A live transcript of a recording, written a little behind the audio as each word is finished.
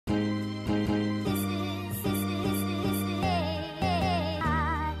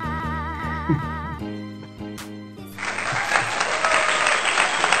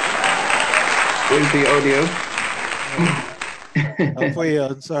Where's the Yeah, I'm audio? for you.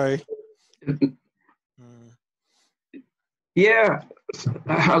 I'm sorry. Mm. Yeah,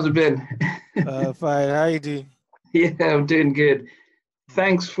 how's it been? Fine. How you doing? Yeah, I'm doing good. Mm.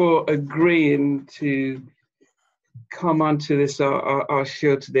 Thanks for agreeing to come onto this our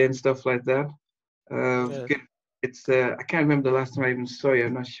show today and stuff like that. Yeah, Good. It's I can't remember the last time I even saw you.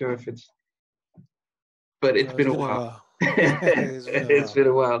 I'm not sure if it's, but it's no, been it's a been a while. while. It's been a It's while. been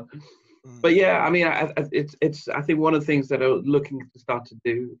a while. But Mm. yeah, I mean, it's I think one of the things that I'm looking to start to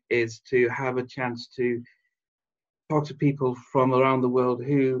do is to have a chance to talk to people from around the world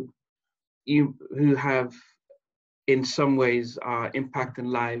who have in some ways are impacting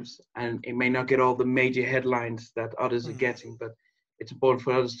lives, and it may not get all the major headlines that others are Mm. getting, but it's important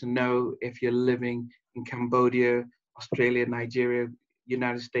for others to know if you're living in Cambodia, Australia, Nigeria,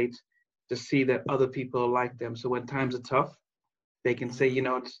 United States, to see that other people are like them. So when times are tough, they can say,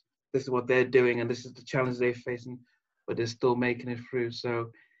 Mm. this is what they're doing and this is the challenge they're facing, but they're still making it through.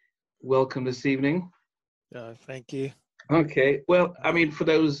 So welcome this evening. Thank you. Okay. Well, I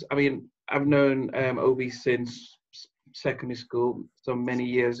Mm. mean, I've known Obi since secondary school, so many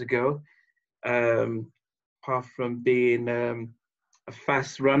years ago. Um, Apart from being a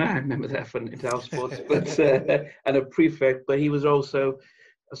fast runner, I remember that from Intel Sports, but and a prefect. But he was also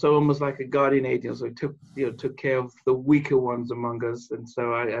so almost like a guardian angel. So he took care of the weaker ones among us, and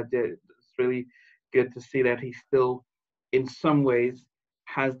so I did. It's really good to see that he still, in some ways,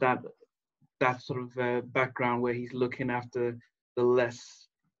 has that sort of background where he's looking after the less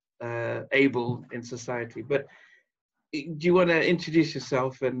able in society. But do you want to introduce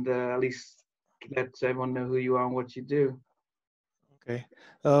yourself and at least let everyone know who you are and what you do? Okay.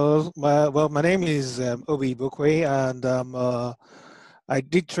 My name is Obi Igbokwe, and I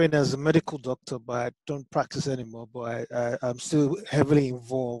did train as a medical doctor, but I don't practice anymore. But I'm still heavily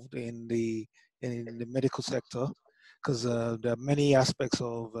involved in the medical sector because there are many aspects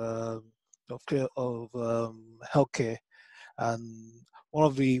of healthcare, and one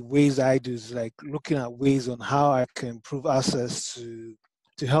of the ways I do is like looking at ways on how I can improve access to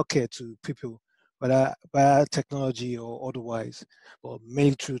healthcare to people, whether via technology or otherwise, or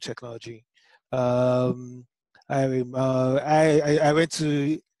mainly through technology. Um, I went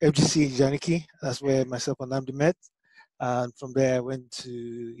to FGC in Janiki. That's where myself and Namdi met. And from there, I went to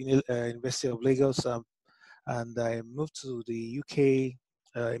University of Lagos, and I moved to the UK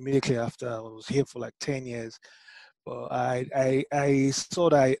immediately after. I was here for like 10 years. But I saw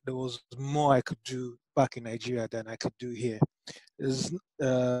that there was more I could do back in Nigeria than I could do here.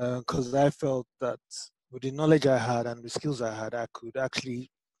 Because I felt that with the knowledge I had and the skills I had, I could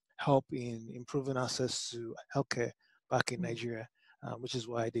actually help in improving access to healthcare back in Nigeria, which is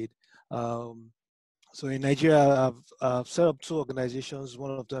what I did. Um, so in Nigeria, I've set up two organizations.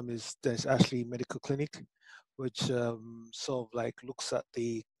 One of them is there's actually medical clinic, which sort of like looks at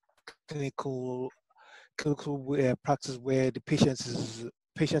the clinical practice where the patient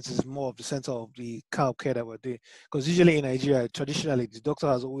is more of the center of the kind of care that we're doing. Because usually in Nigeria, traditionally, the doctor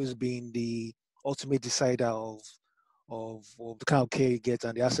has always been the ultimate decider of the kind of care you get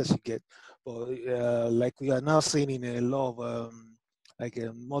and the access you get. But like we are now seeing in a lot of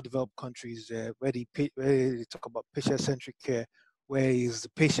more developed countries where they talk about patient-centric care, where is the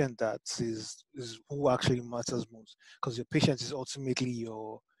patient that is who actually matters most, because your patient is ultimately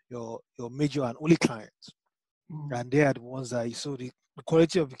your major and only client, Mm. and they are the ones that so the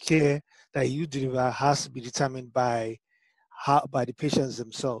quality of the care that you deliver has to be determined by the patients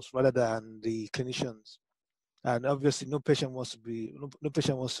themselves rather than the clinicians. And obviously, no patient wants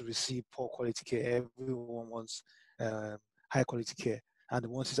to receive poor quality care. Everyone wants uh, high quality care, and they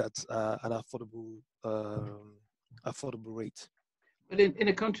want it at an affordable rate. But in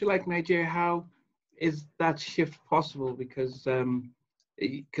a country like Nigeria, how is that shift possible? Because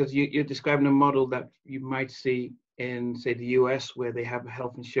you're describing a model that you might see in, say, the US, where they have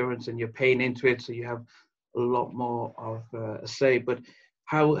health insurance and you're paying into it, so you have a lot more of a say. But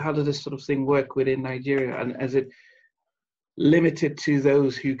how does this sort of thing work within Nigeria? And is it limited to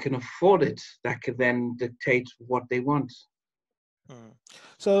those who can afford it that could then dictate what they want? Mm.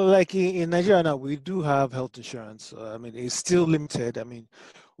 So, like in Nigeria now, we do have health insurance. I mean, it's still limited. I mean,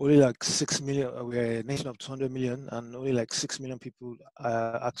 only like 6 million. We're a nation of 200 million, and only like 6 million people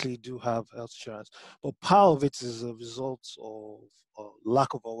actually do have health insurance. But part of it is a result of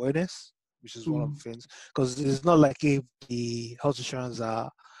lack of awareness, which is one of Mm. the things. Because it's not like if the health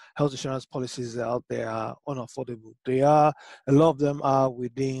insurance policies out there are unaffordable. They are, a lot of them are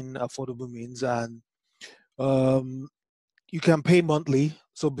within affordable means, and um, you can pay monthly.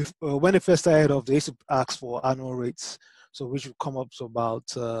 So when they first started off, they used to ask for annual rates. so which would come up to about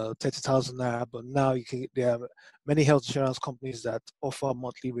 30,000 naira. But now there are many health insurance companies that offer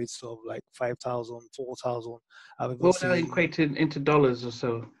monthly rates of like 5,000, 4,000. I've even What would that seen. equate into dollars or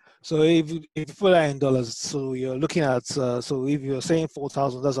so? So if you put that in dollars, so you're looking at so if you're saying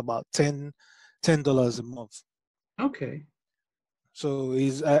 4,000, that's about $10 a month. Okay. So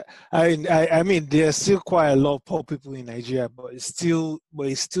I mean there's still quite a lot of poor people in Nigeria, but it still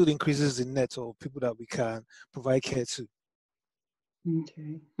increases the net of people that we can provide care to.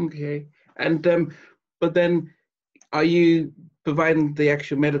 Okay. Okay. And but then, are you providing the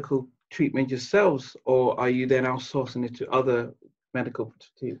actual medical treatment yourselves, or are you then outsourcing it to other medical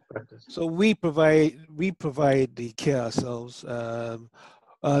practice? So we provide the care ourselves.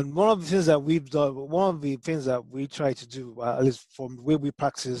 And one of the things that we've done, one of the things that we try to do, at least from the way we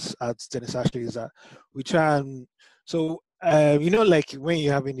practice at Dennis Ashley, is that we try and like when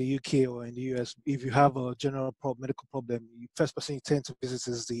you have in the UK or in the US, if you have a general medical problem, the first person you tend to visit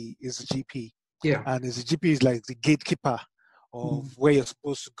is the GP, Yeah. and the GP is like the gatekeeper of where you're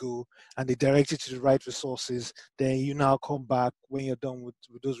supposed to go, and they direct you to the right resources. Then you now come back when you're done with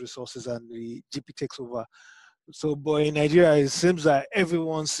those resources, and the GP takes over. So, but in Nigeria, it seems that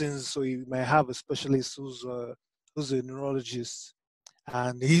everyone seems so. You might have a specialist who's a neurologist,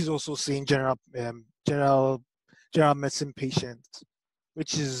 and he's also seeing general medicine patients,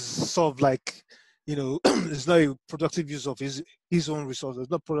 which is sort of like, it's not a productive use of his own resources.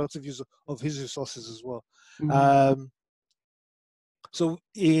 It's not productive use of his resources as well. Mm-hmm. So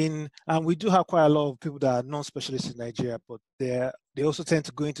and we do have quite a lot of people that are non-specialists in Nigeria, but they also tend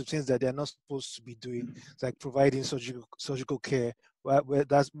to go into things that they're not supposed to be doing, like providing surgical care,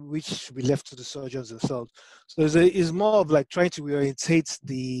 which should be left to the surgeons themselves. So it's more of like trying to reorientate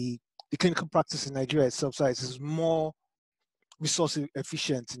the clinical practice in Nigeria itself. So it's more resource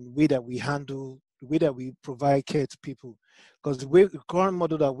efficient in the way that we handle, the way that we provide care to people. Because the current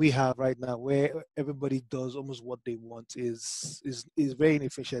model that we have right now, where everybody does almost what they want, is very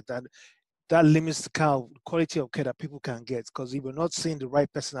inefficient, and that limits the kind of quality of care that people can get. Because if we're not seeing the right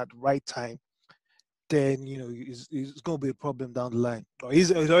person at the right time, then it's going to be a problem down the line. Or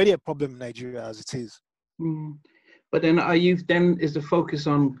it's already a problem in Nigeria as it is. Mm. But then, is the focus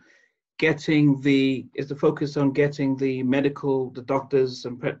on getting the the doctors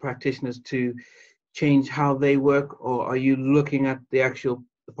and practitioners to change how they work, or are you looking at the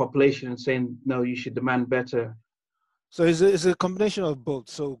population and saying, no, you should demand better? So it's a combination of both.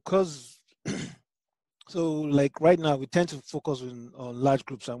 So like right now we tend to focus on large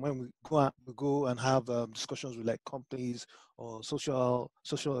groups, and when we go and have discussions with like companies or social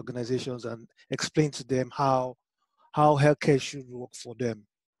organizations, and explain to them how healthcare should work for them,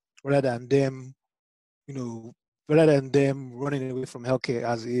 rather than them you know rather than them running away from healthcare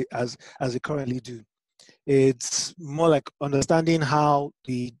as they currently do. It's more like understanding how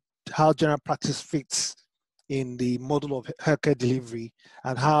general practice fits in the model of healthcare delivery,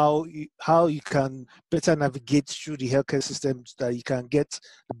 and how you can better navigate through the healthcare system so that you can get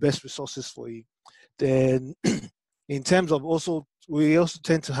the best resources for you. Then, in terms of we also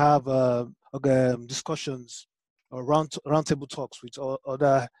tend to have discussions or roundtable talks with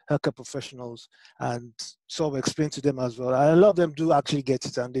other healthcare professionals, and sort of explain to them as well. And a lot of them do actually get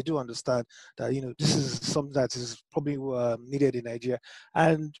it, and they do understand that this is something that is probably needed in Nigeria.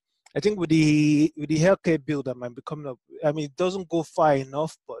 And I think with the healthcare bill that might be coming up, I mean, it doesn't go far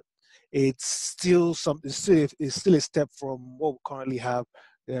enough, but it's still it's still a step from what we currently have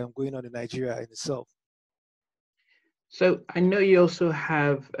going on in Nigeria in itself. So I know you also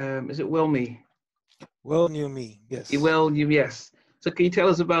have, is it WellMe? Well, New Me, yes. Yes. So can you tell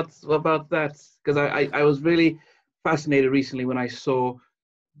us about that? Because I was really fascinated recently when I saw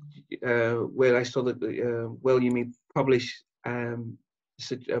that WellMe publish a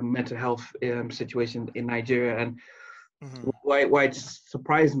mental health situation in Nigeria, and why it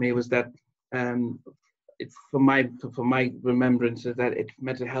surprised me was that from my remembrance is that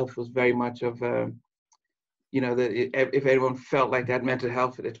mental health was very much of if anyone felt like that mental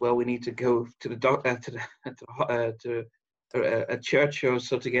health, we need to go to the doctor to a church or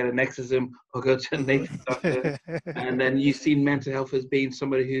so to get an exorcism, or go to a native doctor. And then you see mental health as being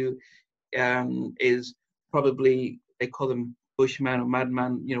somebody who is probably, they call them bushman or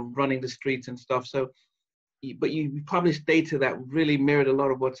madman, running the streets and stuff. So, but you published data that really mirrored a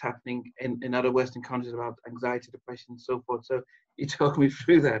lot of what's happening in other Western countries about anxiety, depression, and so forth. So you talk me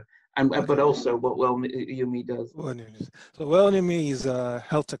through that, Okay. but also what WellMe does. So WellMe is a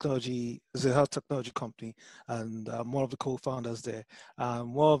health technology company, and I'm one of the co-founders there.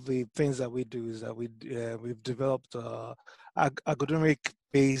 One of the things that we do is that we've developed algorithmic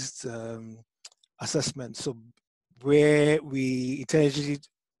based assessment. So where we intelligently,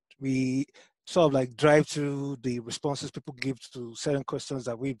 we sort of like drive through the responses people give to certain questions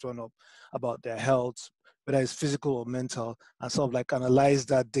that we've drawn up about their health, whether it's physical or mental, and sort of like analyze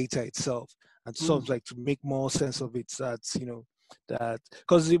that data itself and sort of like to make more sense of it. That, you know, that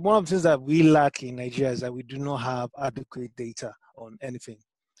because one of the things that we lack in Nigeria is that we do not have adequate data on anything.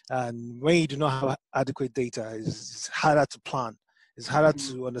 And when you do not have adequate data, it's harder to plan. It's harder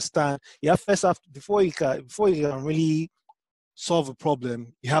to understand. You have first have before you can really solve a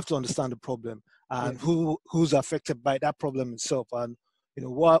problem, you have to understand the problem and who's affected by that problem itself, and you know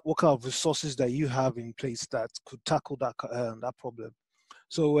what kind of resources that you have in place that could tackle that problem.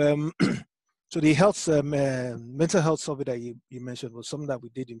 So so the mental health survey that you mentioned was something that we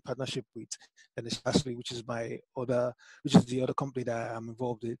did in partnership with NHS, which is the other company that I'm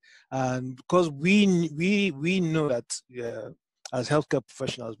involved in, and because we know that as healthcare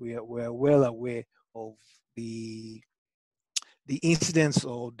professionals we're well aware of the incidence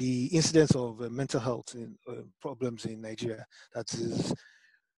of mental health problems in Nigeria. That is,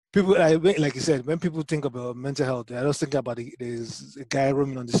 people, like you said, when people think about mental health, they just think about there's a guy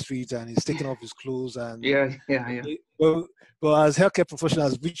roaming on the street and he's taking off his clothes and but as healthcare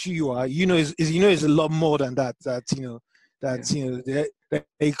professionals, which you are, you know, it's a lot more than that.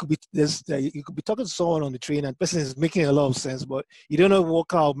 You could be talking to someone on the train and the person is making a lot of sense, but you don't know what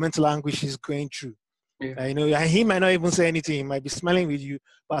kind of mental anguish he's going through. You know, and he might not even say anything. He might be smiling with you,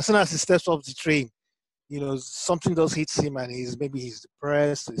 but as soon as he steps off the train, you know, something does hit him, and he's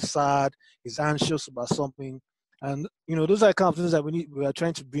depressed, he's sad, he's anxious about something, and you know, those are the kind of things that we are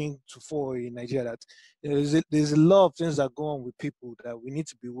trying to bring to fore in Nigeria. That there's a lot of things that go on with people that we need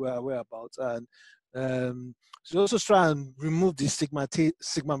to be aware about, and so also try and remove the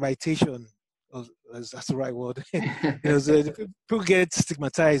stigmatization. That's the right word. Because people get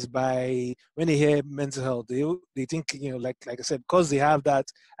stigmatized by when they hear mental health. They think, you know, like I said, because they have that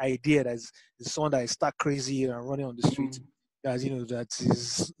idea that is someone that is stark crazy and running on the street. That, you know, that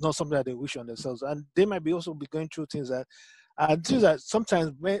is not something that they wish on themselves, and they might be also be going through things that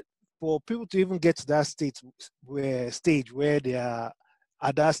sometimes for people to even get to that stage where they are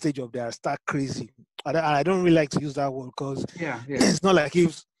at that stage of they are stark crazy. I don't really like to use that word because it's not like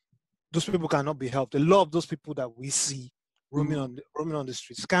if those people cannot be helped. A lot of those people that we see roaming on the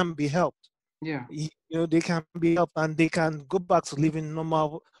streets can be helped. You know, they can be helped and they can go back to living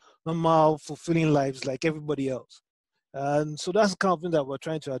normal, fulfilling lives like everybody else. And so that's the kind of thing that we're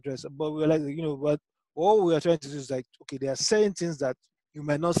trying to address. But we're like, you know, what all we are trying to do is like, okay, there are certain things that you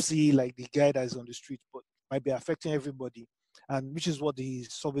might not see, like the guy that is on the street, but might be affecting everybody. And which is what the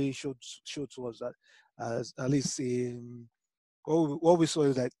survey showed to us, that at least what we saw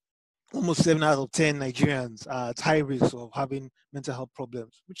is that almost 7 out of 10 Nigerians are at high risk of having mental health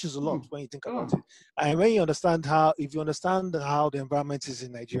problems, which is a lot when you think about it. And when you understand how the environment is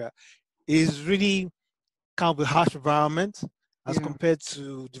in Nigeria, is really kind of a harsh environment as compared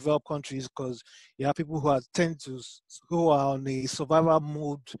to developed countries, because you have people who are on a survival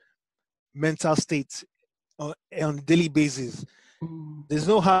mode mental state on a daily basis. There's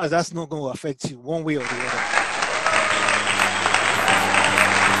no how that's not going to affect you one way or the other.